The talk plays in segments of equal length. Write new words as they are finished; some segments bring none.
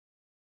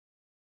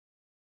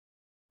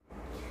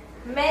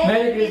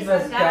Merry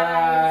Christmas,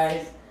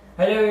 guys!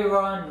 Hello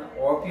everyone,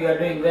 hope you are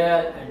doing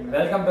well and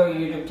welcome to our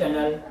YouTube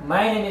channel.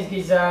 My name is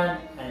Kishan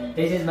and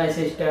this is my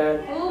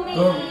sister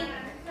Bhumi.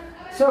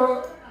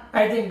 So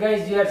I think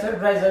guys you are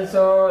surprised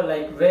also,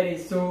 like very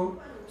Sue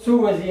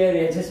was here. We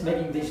are just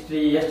making this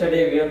tree.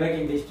 Yesterday we were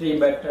making this tree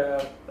but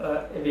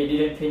we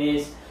didn't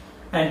finish,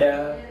 and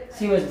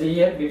she was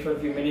here before a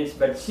few minutes,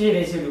 but she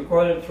received a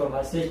call from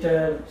her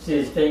sister. She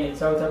is staying in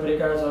South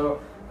Africa, so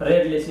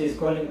rarely she is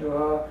calling to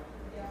her.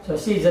 So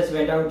she just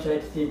went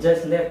outside. She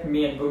just left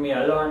me and Bhumi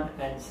alone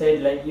and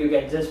said like, you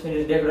can just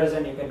finish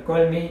decoration, you can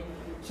call me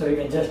so we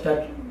can just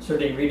start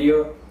shooting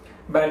video.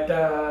 But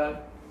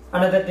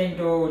another thing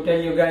to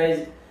tell you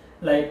guys,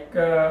 like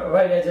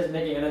why we are just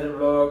making another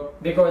vlog,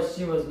 because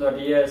she was not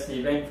here.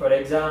 She went for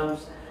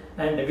exams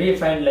and we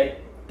find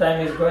like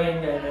time is going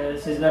and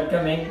she's not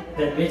coming.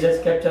 Then we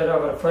just capture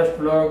our first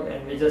vlog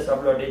and we just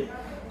upload it.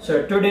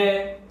 So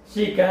today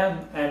she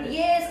came and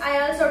yes, I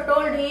also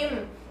told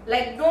him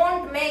like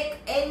don't make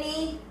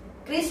any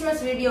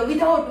Christmas video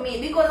without me,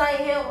 because I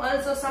have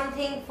also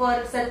something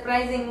for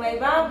surprising my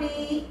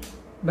Bhabhi.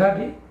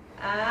 Bhabhi?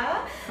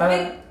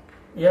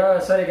 Yeah,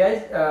 sorry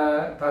guys,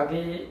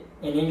 Bhabhi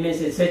in English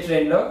is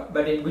sister-in-law,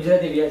 but in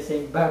Gujarati we are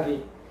saying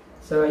Bhabhi.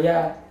 So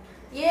yeah.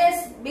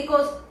 Yes,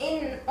 because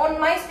on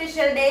my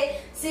special day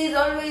she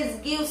always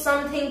gives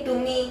something to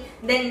me.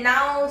 Then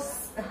now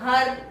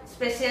her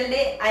special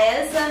day I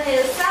also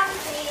have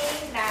something.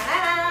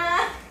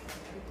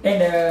 And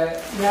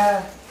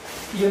yeah,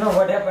 you know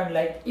what happened,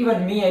 like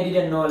even me, I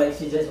didn't know, like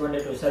she just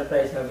wanted to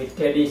surprise her with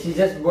teddy. She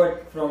just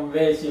bought from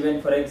where she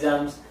went for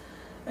exams.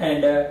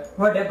 And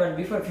what happened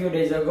before a few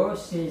days ago,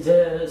 Sue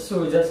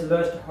just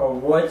lost her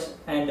watch,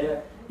 and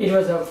it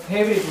was her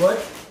favorite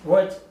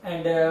watch.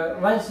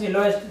 And once she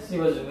lost, she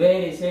was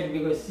very sad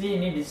because she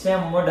needed the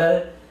same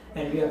model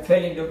and we are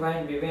failing to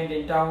find. We went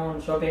in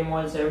town, shopping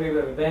malls,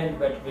 everywhere we went,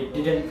 but we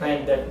didn't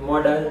find that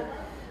model.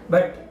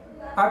 But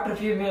after a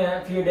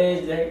few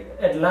days, like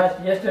at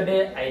last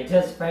yesterday, I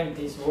just find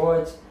this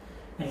watch,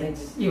 and like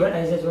even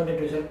I just wanted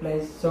to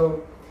surprise.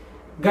 So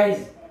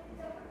guys,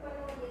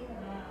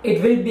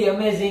 it will be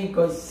amazing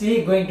because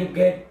she going to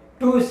get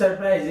 2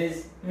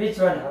 surprises. Which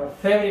one her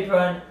favorite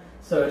one?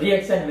 So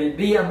reaction will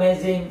be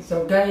amazing.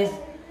 So guys,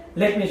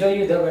 let me show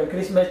you our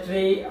Christmas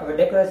tree, our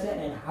decoration,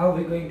 and how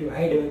we're going to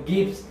hide our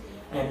gifts,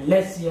 and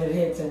let's see her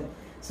reaction.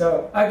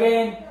 So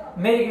again,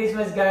 Merry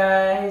Christmas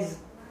guys.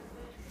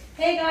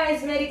 Hey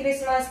guys, Merry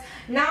Christmas.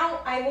 Now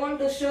I want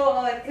to show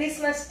our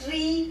Christmas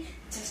tree.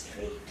 Just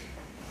wait.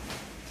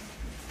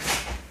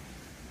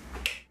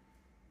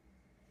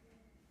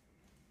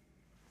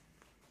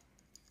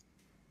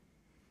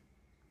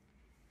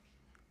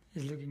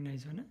 It's looking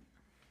nice, huh?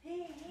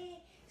 Hey,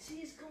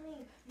 she is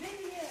coming. Where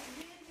we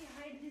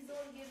hide this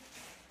all gift?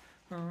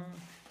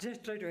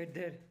 Just try to hide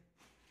there.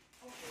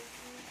 Okay.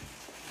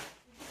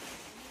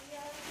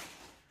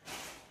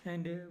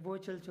 And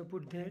watch also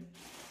put there.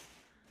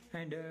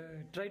 And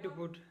try to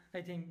put,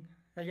 I think,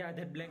 yeah,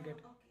 that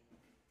blanket.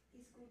 Okay,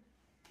 it's good.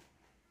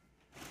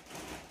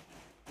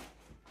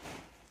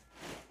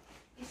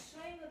 It's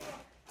showing a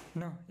top.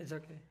 No, it's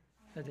okay,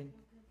 I think.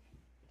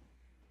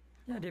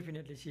 Yeah,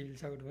 definitely she will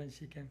shout once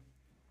she came.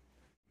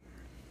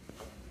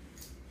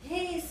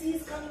 Hey,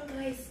 she's coming,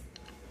 guys.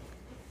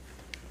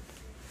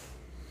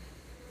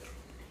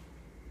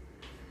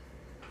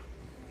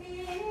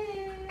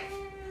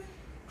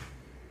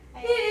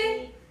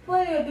 Hey,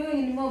 what are you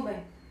doing in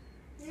mobile?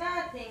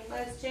 Nothing,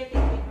 but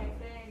checking with my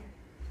friend.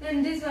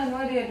 Then this one,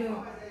 what are you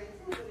doing?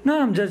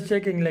 No, I'm just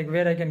checking like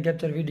where I can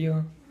capture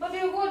video. But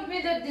you told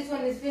me that this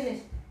one is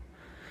finished.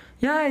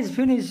 Yeah, it's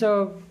finished,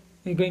 so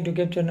we're going to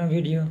capture no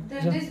video.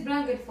 Then So, this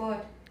blanket for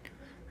what?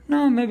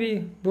 no,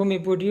 maybe Bhumi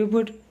put, you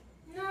put.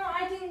 No,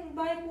 I think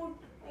by put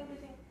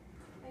everything.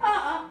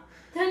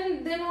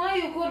 Then why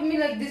you called me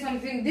like this one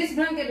thing? This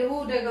blanket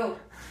who take out?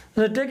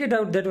 So take it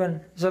out, that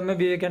one. So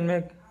maybe you can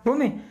make.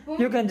 Bhumi,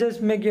 you can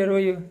just make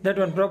your that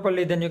one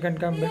properly, then you can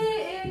come back.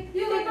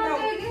 You cannot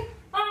take it?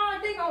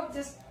 Take out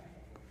just.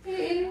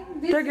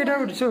 Take it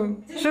out, so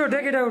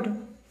take it out.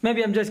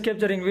 Maybe I'm just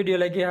capturing video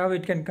like how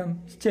it can come.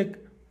 Check.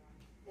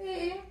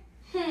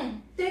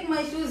 Take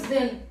my shoes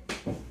then.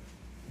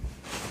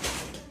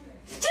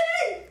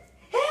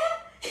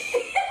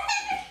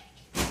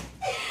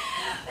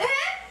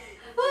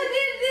 Who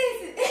did this?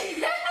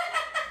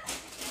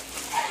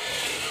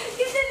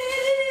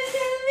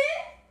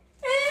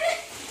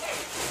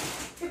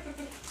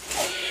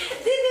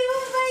 Did you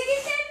move my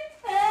kitchen?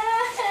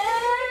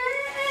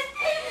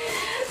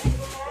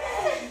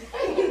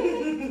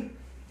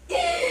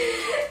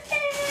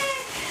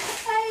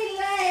 I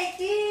like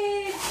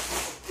it.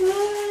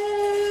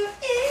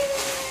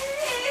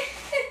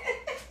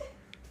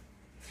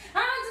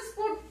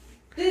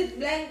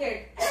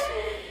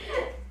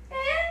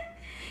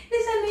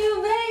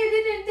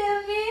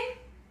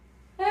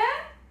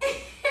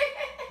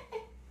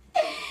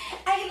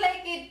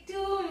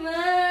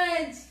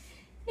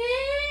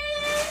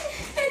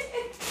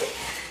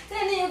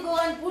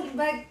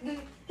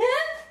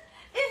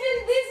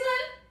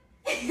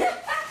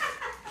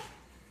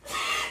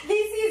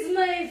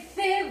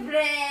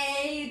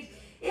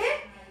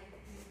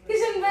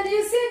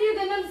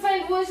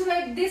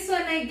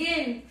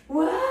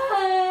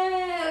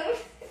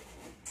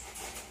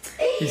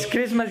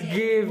 Christmas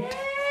gift.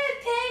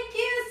 Thank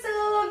you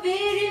so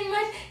very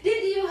much.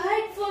 Did you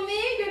hide for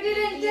me? You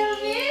didn't tell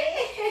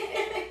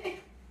me.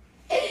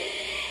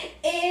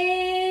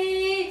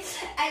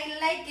 I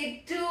like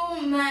it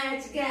too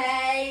much,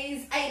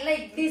 guys. I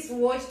like this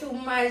watch too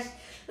much.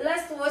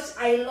 Last watch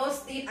I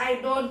lost it.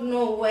 I don't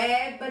know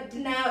where, but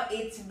now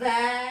it's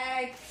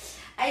back.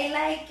 I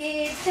like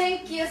it.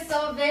 Thank you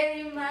so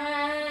very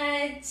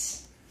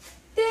much.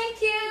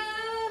 Thank you.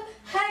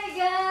 Hi,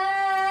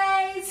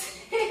 guys.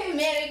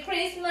 Merry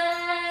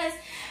Christmas.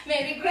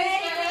 Merry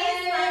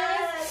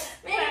Christmas.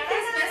 Merry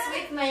Christmas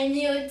with my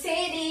new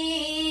teddy.